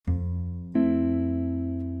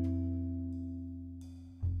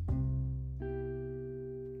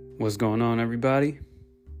What's going on, everybody?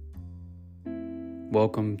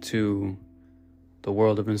 Welcome to the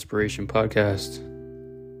World of Inspiration podcast.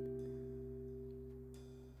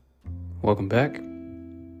 Welcome back.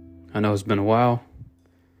 I know it's been a while,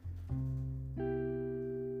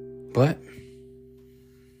 but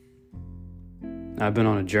I've been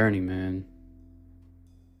on a journey, man.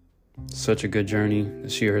 Such a good journey.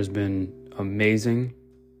 This year has been amazing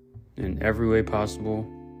in every way possible.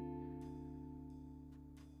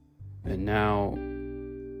 And now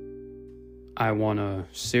I want to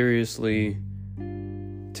seriously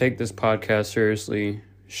take this podcast seriously,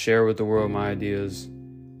 share with the world my ideas,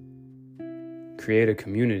 create a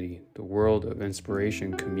community, the World of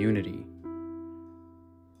Inspiration community,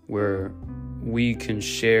 where we can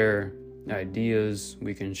share ideas,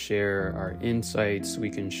 we can share our insights, we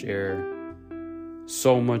can share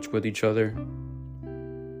so much with each other.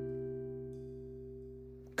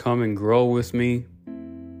 Come and grow with me.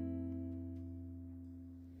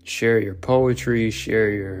 Share your poetry,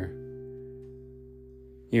 share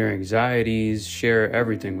your anxieties, share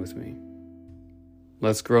everything with me.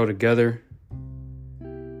 Let's grow together.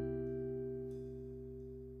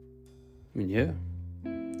 And yeah,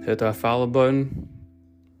 hit that follow button.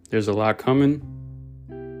 There's a lot coming.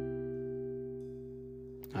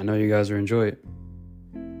 I know you guys will enjoy it.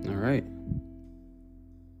 All right.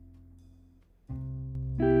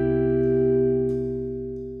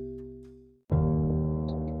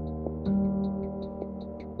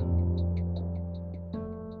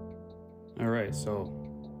 So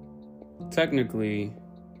technically,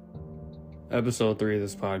 episode 3 of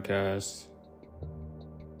this podcast,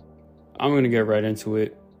 I'm going to get right into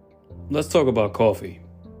it. Let's talk about coffee.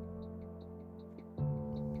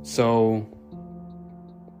 So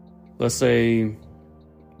let's say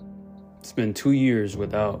it's been 2 years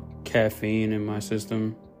without caffeine in my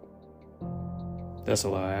system. That's a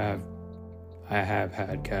lie. I have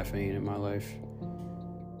had caffeine in my life.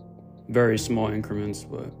 Very small increments,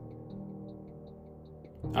 but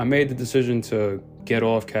I made the decision to get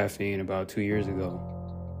off caffeine about 2 years ago.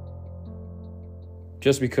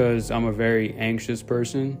 Just because I'm a very anxious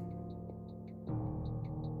person.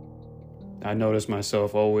 I notice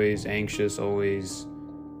myself always anxious, always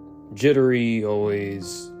jittery,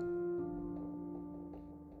 always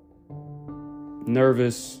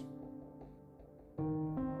nervous.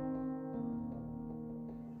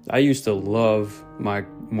 I used to love my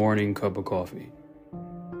morning cup of coffee.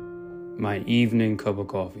 My evening cup of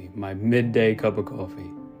coffee, my midday cup of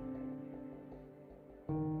coffee.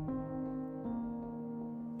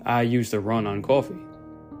 I used to run on coffee.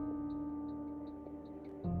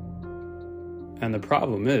 And the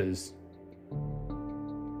problem is,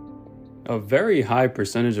 a very high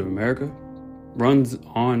percentage of America runs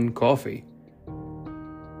on coffee.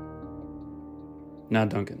 Not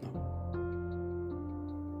Dunkin', though.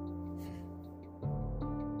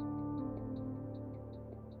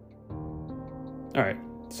 All right,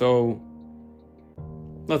 so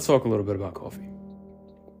let's talk a little bit about coffee.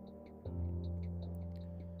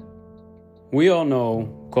 We all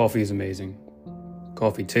know coffee is amazing.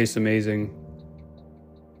 Coffee tastes amazing.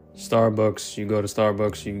 Starbucks, you go to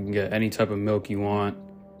Starbucks, you can get any type of milk you want.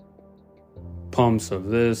 Pumps of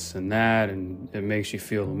this and that, and it makes you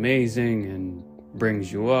feel amazing and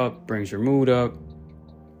brings you up, brings your mood up,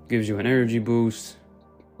 gives you an energy boost,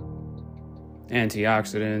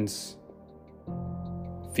 antioxidants.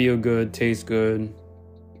 Feel good, taste good.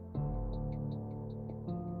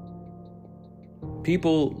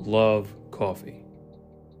 People love coffee,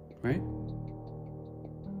 right?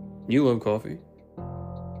 You love coffee.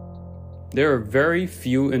 There are very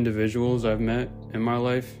few individuals I've met in my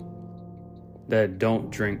life that don't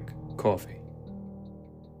drink coffee.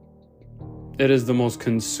 It is the most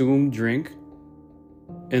consumed drink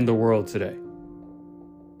in the world today.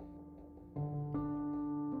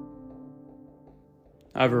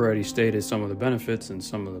 I've already stated some of the benefits and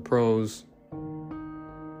some of the pros.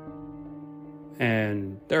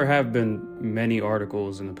 And there have been many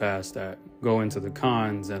articles in the past that go into the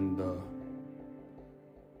cons and the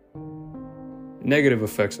negative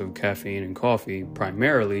effects of caffeine and coffee,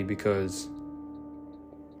 primarily because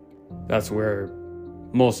that's where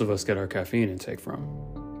most of us get our caffeine intake from.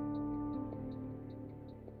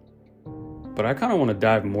 But I kind of want to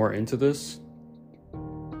dive more into this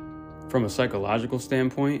from a psychological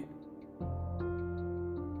standpoint,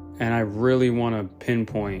 and I really want to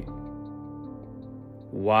pinpoint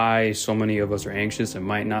why so many of us are anxious and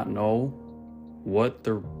might not know what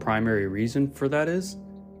the primary reason for that is.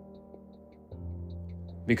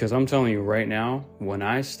 Because I'm telling you right now, when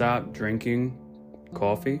I stopped drinking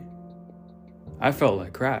coffee, I felt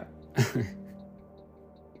like crap.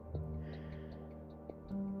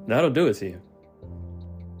 That'll do it to you.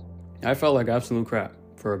 I felt like absolute crap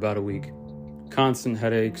for about a week. Constant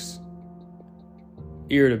headaches,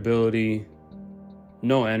 irritability,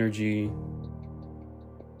 no energy.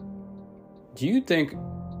 Do you think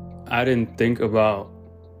I didn't think about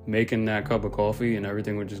making that cup of coffee and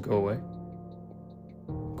everything would just go away?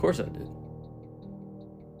 Of course I did.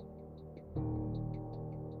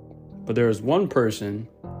 But there was one person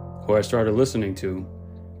who I started listening to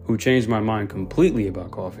who changed my mind completely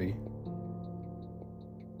about coffee.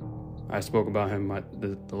 I spoke about him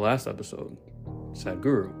in the last episode,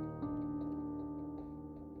 Sadhguru.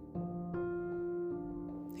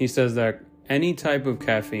 He says that any type of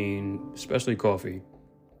caffeine, especially coffee,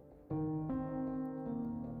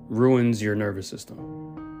 ruins your nervous system.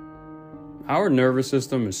 Our nervous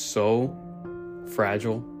system is so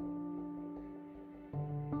fragile.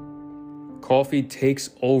 Coffee takes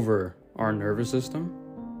over our nervous system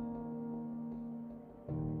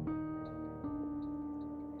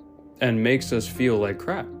and makes us feel like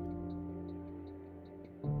crap.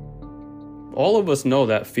 All of us know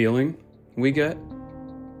that feeling we get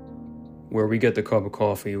where we get the cup of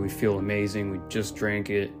coffee, we feel amazing, we just drank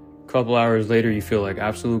it. A couple hours later, you feel like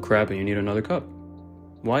absolute crap and you need another cup.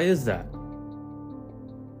 Why is that?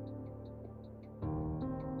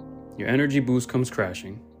 Your energy boost comes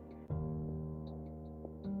crashing.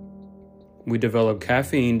 We develop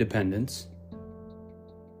caffeine dependence.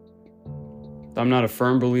 I'm not a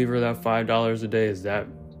firm believer that $5 a day is that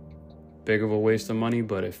big of a waste of money,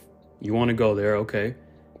 but if you want to go there, okay.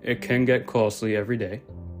 It can get costly every day.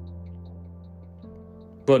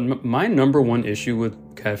 But my number one issue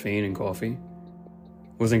with caffeine and coffee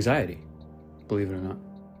was anxiety, believe it or not.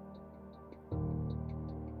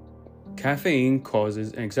 Caffeine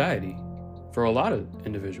causes anxiety for a lot of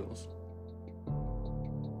individuals.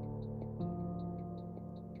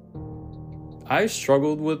 I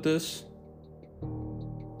struggled with this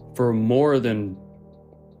for more than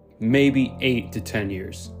maybe 8 to 10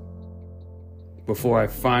 years before I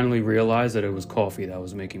finally realized that it was coffee that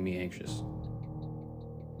was making me anxious.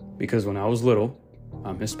 Because when I was little,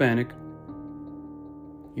 I'm Hispanic,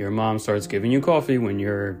 your mom starts giving you coffee when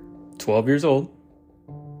you're 12 years old.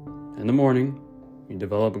 In the morning, you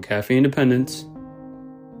develop a caffeine dependence,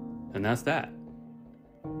 and that's that.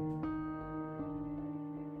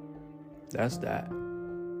 That's that.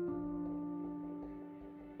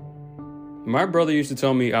 My brother used to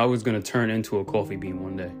tell me I was going to turn into a coffee bean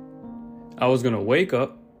one day. I was going to wake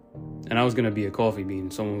up and I was going to be a coffee bean.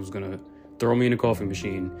 Someone was going to throw me in a coffee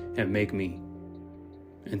machine and make me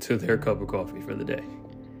into their cup of coffee for the day.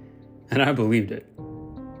 And I believed it.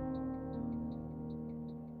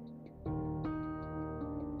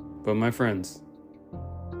 But my friends,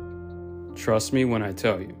 trust me when I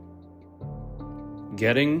tell you,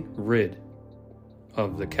 getting rid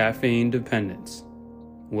of the caffeine dependence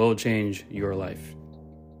will change your life.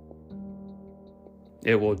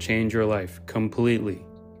 It will change your life completely.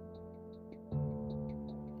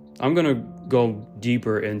 I'm going to go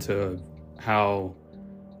deeper into how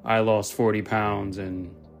I lost 40 pounds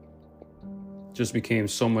and just became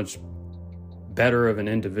so much better of an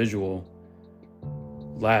individual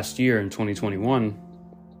last year in 2021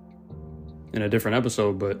 in a different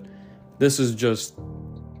episode, but this is just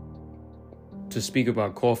to speak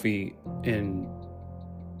about coffee in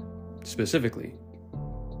specifically.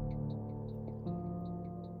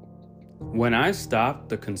 When I stopped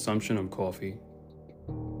the consumption of coffee,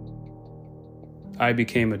 I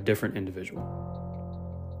became a different individual.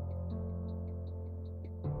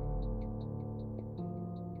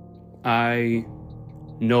 I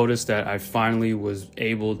noticed that I finally was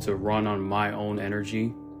able to run on my own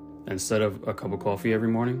energy instead of a cup of coffee every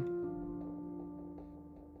morning.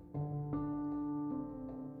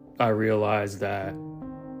 I realized that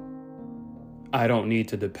I don't need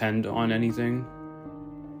to depend on anything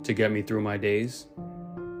to get me through my days.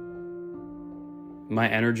 My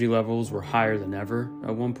energy levels were higher than ever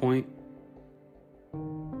at one point.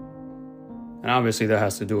 And obviously that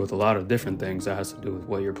has to do with a lot of different things. That has to do with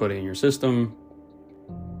what you're putting in your system,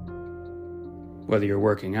 whether you're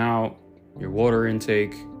working out, your water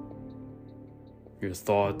intake, your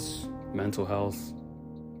thoughts, mental health.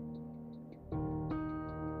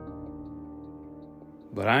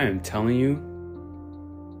 But I am telling you,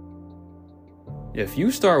 if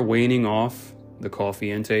you start waning off the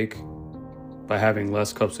coffee intake by having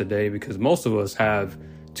less cups a day, because most of us have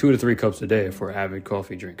 2 to 3 cups a day if we're avid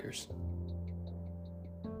coffee drinkers.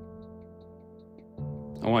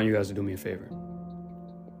 I want you guys to do me a favor.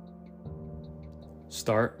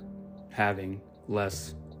 Start having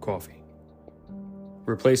less coffee.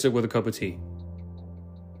 Replace it with a cup of tea.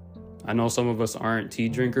 I know some of us aren't tea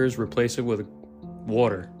drinkers. Replace it with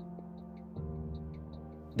water.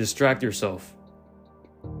 Distract yourself.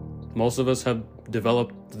 Most of us have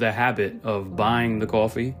developed the habit of buying the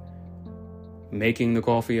coffee, making the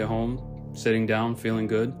coffee at home, sitting down, feeling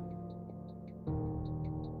good.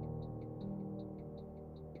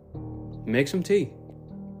 Make some tea.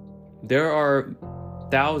 There are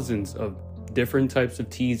thousands of different types of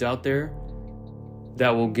teas out there that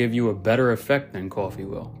will give you a better effect than coffee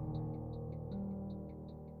will.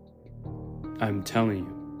 I'm telling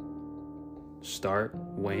you, start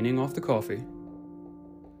waning off the coffee,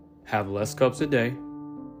 have less cups a day,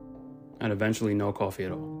 and eventually no coffee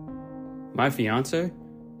at all. My fiance,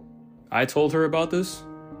 I told her about this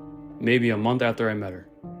maybe a month after I met her.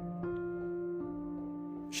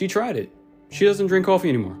 She tried it. She doesn't drink coffee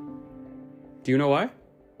anymore. Do you know why?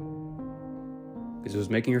 Because it was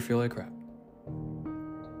making her feel like crap.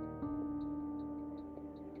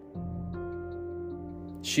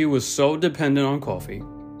 She was so dependent on coffee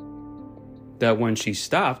that when she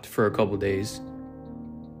stopped for a couple days,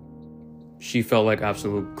 she felt like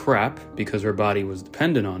absolute crap because her body was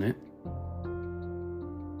dependent on it.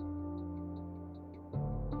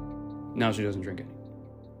 Now she doesn't drink any.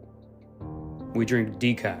 We drink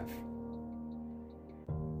decaf.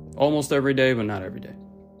 Almost every day, but not every day.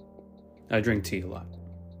 I drink tea a lot.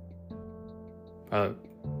 I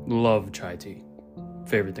love chai tea.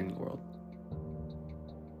 Favorite thing in the world.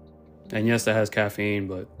 And yes, that has caffeine,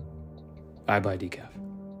 but I buy decaf.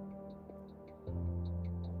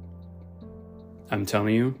 I'm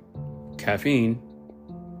telling you, caffeine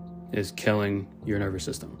is killing your nervous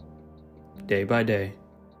system. Day by day,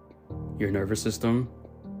 your nervous system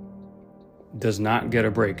does not get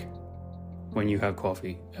a break when you have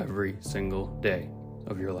coffee every single day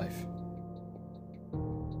of your life.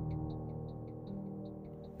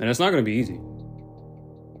 And it's not going to be easy.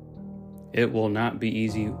 It will not be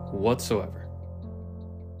easy whatsoever.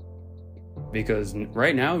 Because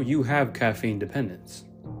right now you have caffeine dependence.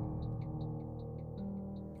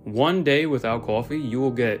 One day without coffee, you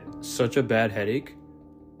will get such a bad headache.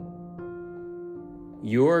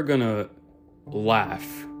 You're gonna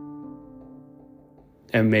laugh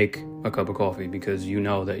and make a cup of coffee because you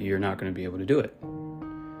know that you're not going to be able to do it.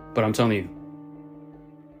 But I'm telling you,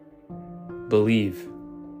 believe.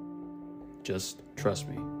 Just trust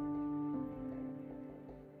me.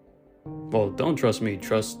 Well, don't trust me,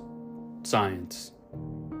 trust science.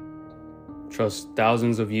 Trust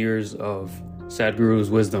thousands of years of Sadhguru's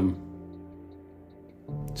wisdom.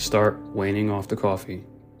 Start waning off the coffee.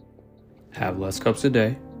 Have less cups a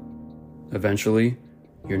day. Eventually,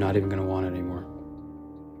 you're not even going to want it anymore.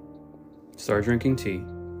 Start drinking tea.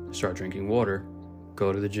 Start drinking water.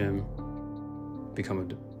 Go to the gym. Become a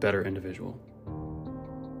better individual.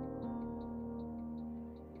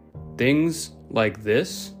 Things like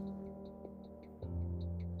this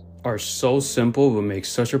are so simple but make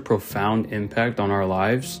such a profound impact on our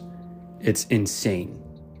lives. It's insane.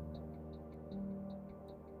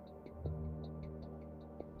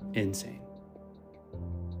 Insane.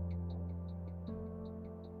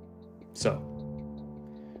 So,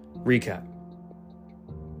 recap.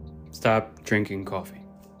 Stop drinking coffee.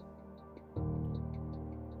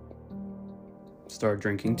 Start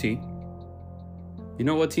drinking tea. You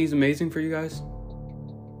know what tea is amazing for you guys?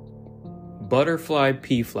 Butterfly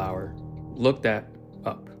pea flower. Look that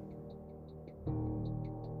up.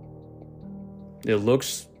 It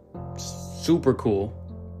looks super cool.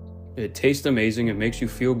 It tastes amazing. It makes you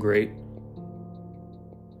feel great.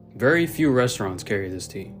 Very few restaurants carry this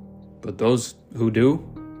tea, but those who do,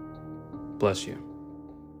 bless you.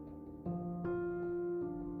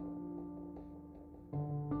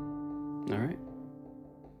 All right.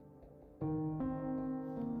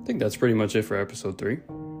 I think that's pretty much it for episode 3.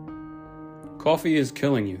 Coffee is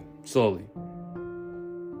killing you, slowly.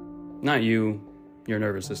 Not you, your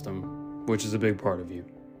nervous system, which is a big part of you.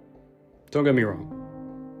 Don't get me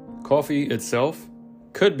wrong. Coffee itself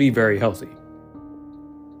could be very healthy.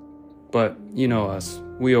 But you know us,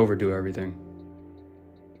 we overdo everything.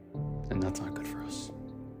 And that's not good for us.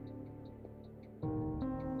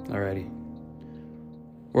 Alrighty.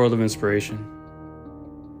 World of Inspiration.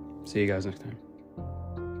 See you guys next time.